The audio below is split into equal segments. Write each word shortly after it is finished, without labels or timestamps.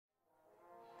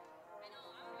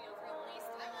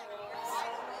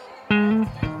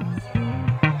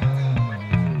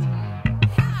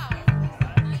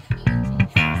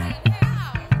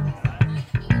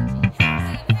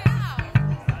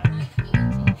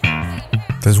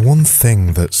There's one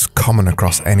thing that's common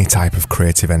across any type of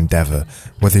creative endeavour,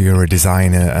 whether you're a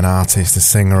designer, an artist, a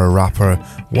singer, a rapper,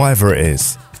 whatever it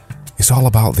is. It's all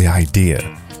about the idea,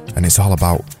 and it's all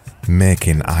about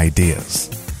making ideas.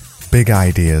 Big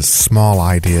ideas, small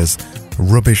ideas,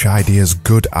 rubbish ideas,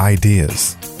 good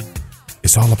ideas.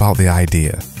 It's all about the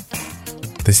idea.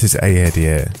 This is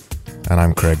AADA, and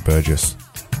I'm Craig Burgess.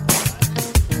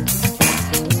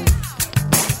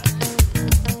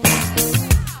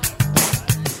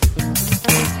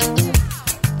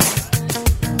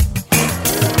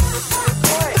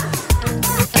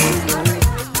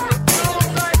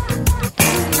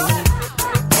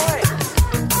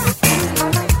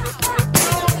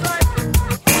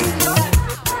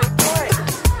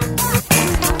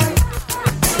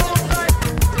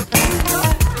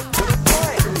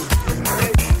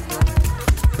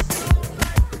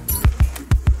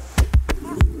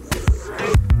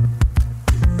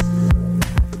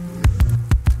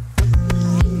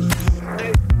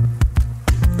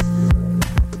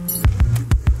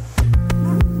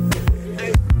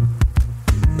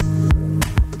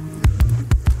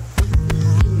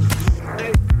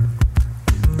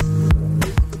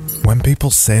 When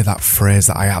people say that phrase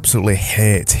that I absolutely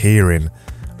hate hearing,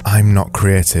 I'm not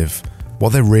creative,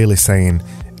 what they're really saying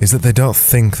is that they don't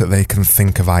think that they can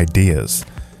think of ideas.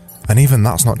 And even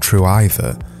that's not true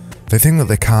either. They think that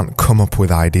they can't come up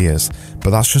with ideas, but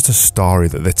that's just a story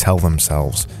that they tell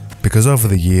themselves, because over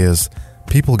the years,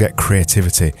 people get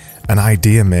creativity and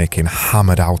idea making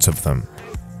hammered out of them.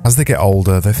 As they get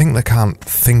older, they think they can't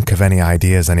think of any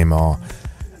ideas anymore.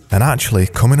 And actually,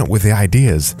 coming up with the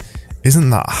ideas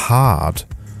isn't that hard.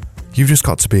 You've just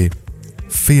got to be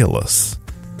fearless.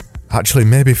 Actually,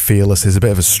 maybe fearless is a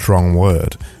bit of a strong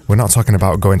word. We're not talking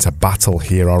about going to battle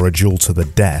here or a duel to the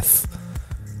death.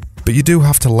 But you do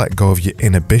have to let go of your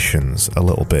inhibitions a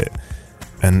little bit.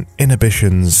 And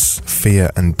inhibitions, fear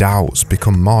and doubts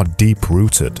become more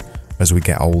deep-rooted as we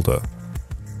get older.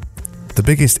 The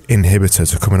biggest inhibitor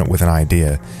to coming up with an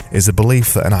idea is the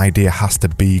belief that an idea has to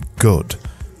be good.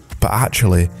 But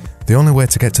actually, the only way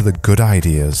to get to the good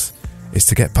ideas is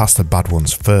to get past the bad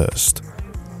ones first.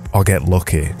 Or get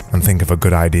lucky and think of a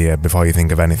good idea before you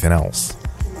think of anything else.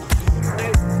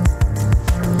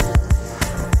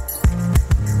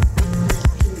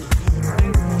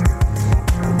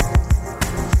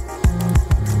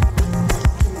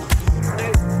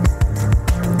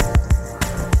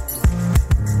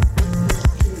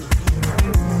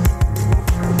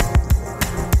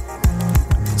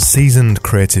 Seasoned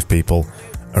creative people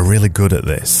are really good at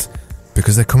this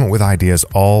because they come up with ideas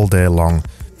all day long.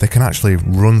 They can actually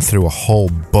run through a whole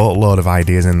boatload of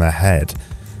ideas in their head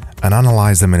and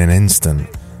analyse them in an instant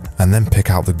and then pick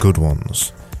out the good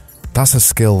ones. That's a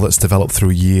skill that's developed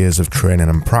through years of training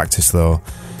and practice though.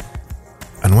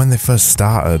 And when they first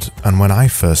started, and when I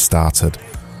first started,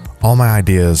 all my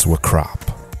ideas were crap.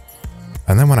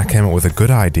 And then when I came up with a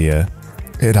good idea,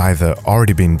 it had either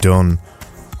already been done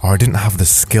or I didn't have the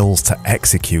skills to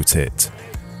execute it.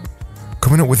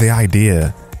 Coming up with the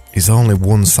idea is only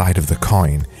one side of the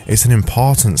coin. It's an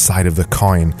important side of the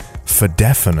coin for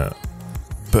definite.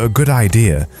 But a good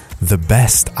idea, the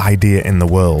best idea in the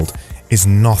world, is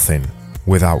nothing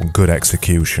without good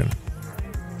execution.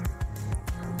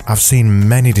 I've seen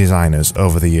many designers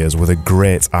over the years with a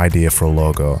great idea for a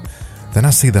logo. Then I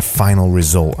see the final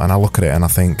result and I look at it and I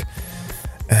think,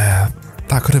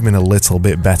 that could have been a little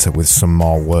bit better with some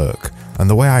more work. And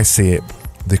the way I see it,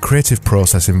 the creative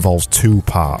process involves two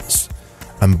parts,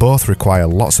 and both require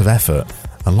lots of effort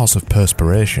and lots of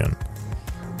perspiration.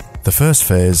 The first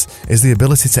phase is the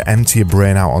ability to empty your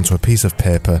brain out onto a piece of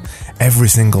paper, every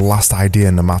single last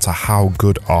idea, no matter how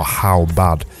good or how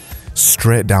bad,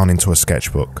 straight down into a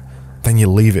sketchbook. Then you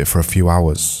leave it for a few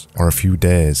hours or a few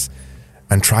days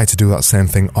and try to do that same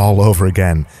thing all over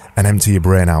again and empty your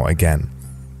brain out again.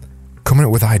 Coming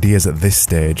up with ideas at this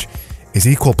stage is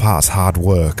equal parts hard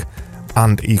work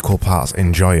and equal parts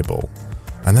enjoyable.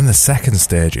 And then the second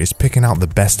stage is picking out the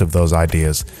best of those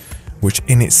ideas, which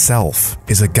in itself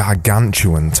is a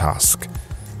gargantuan task.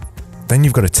 Then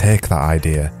you've got to take that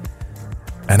idea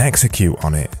and execute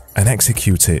on it, and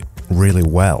execute it really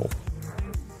well.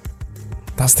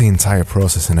 That's the entire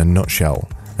process in a nutshell,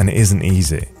 and it isn't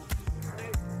easy.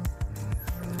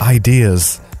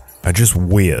 Ideas are just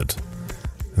weird.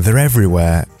 They're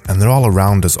everywhere, and they're all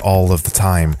around us all of the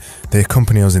time. They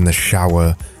accompany us in the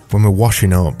shower, when we're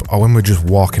washing up, or when we're just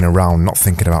walking around not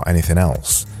thinking about anything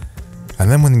else. And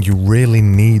then when you really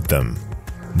need them,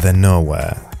 they're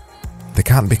nowhere. They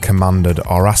can't be commanded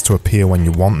or asked to appear when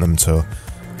you want them to.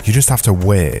 You just have to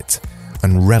wait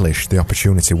and relish the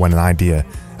opportunity when an idea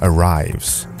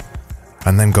arrives.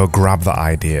 and then go grab that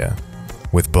idea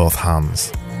with both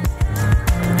hands.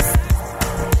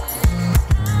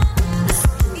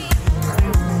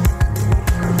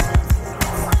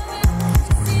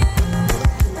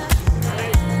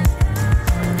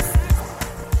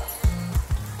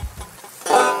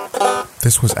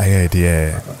 This was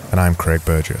AADA, and I'm Craig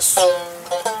Burgess.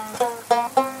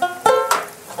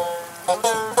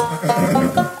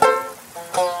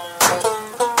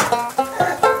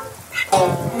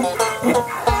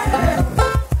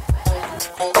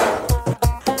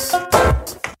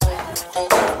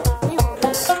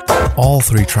 All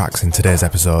 3 tracks in today's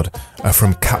episode are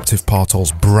from Captive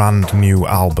Portal's brand new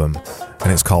album,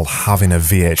 and it's called Having a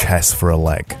VHS for a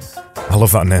Leg. I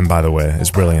love that name, by the way, it's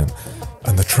brilliant.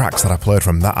 And the tracks that I played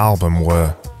from that album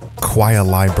were Choir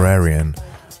Librarian,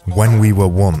 When We Were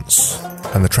Once,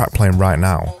 and the track playing right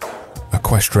now,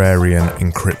 Equestrian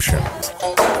Encryption.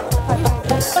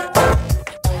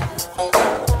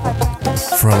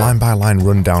 For a line-by-line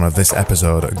rundown of this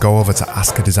episode, go over to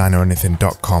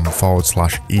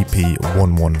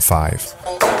askadesigneranything.com/EP115.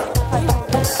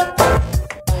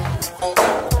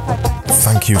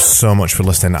 Thank you so much for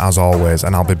listening as always,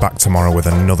 and I'll be back tomorrow with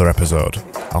another episode.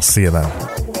 I'll see you then.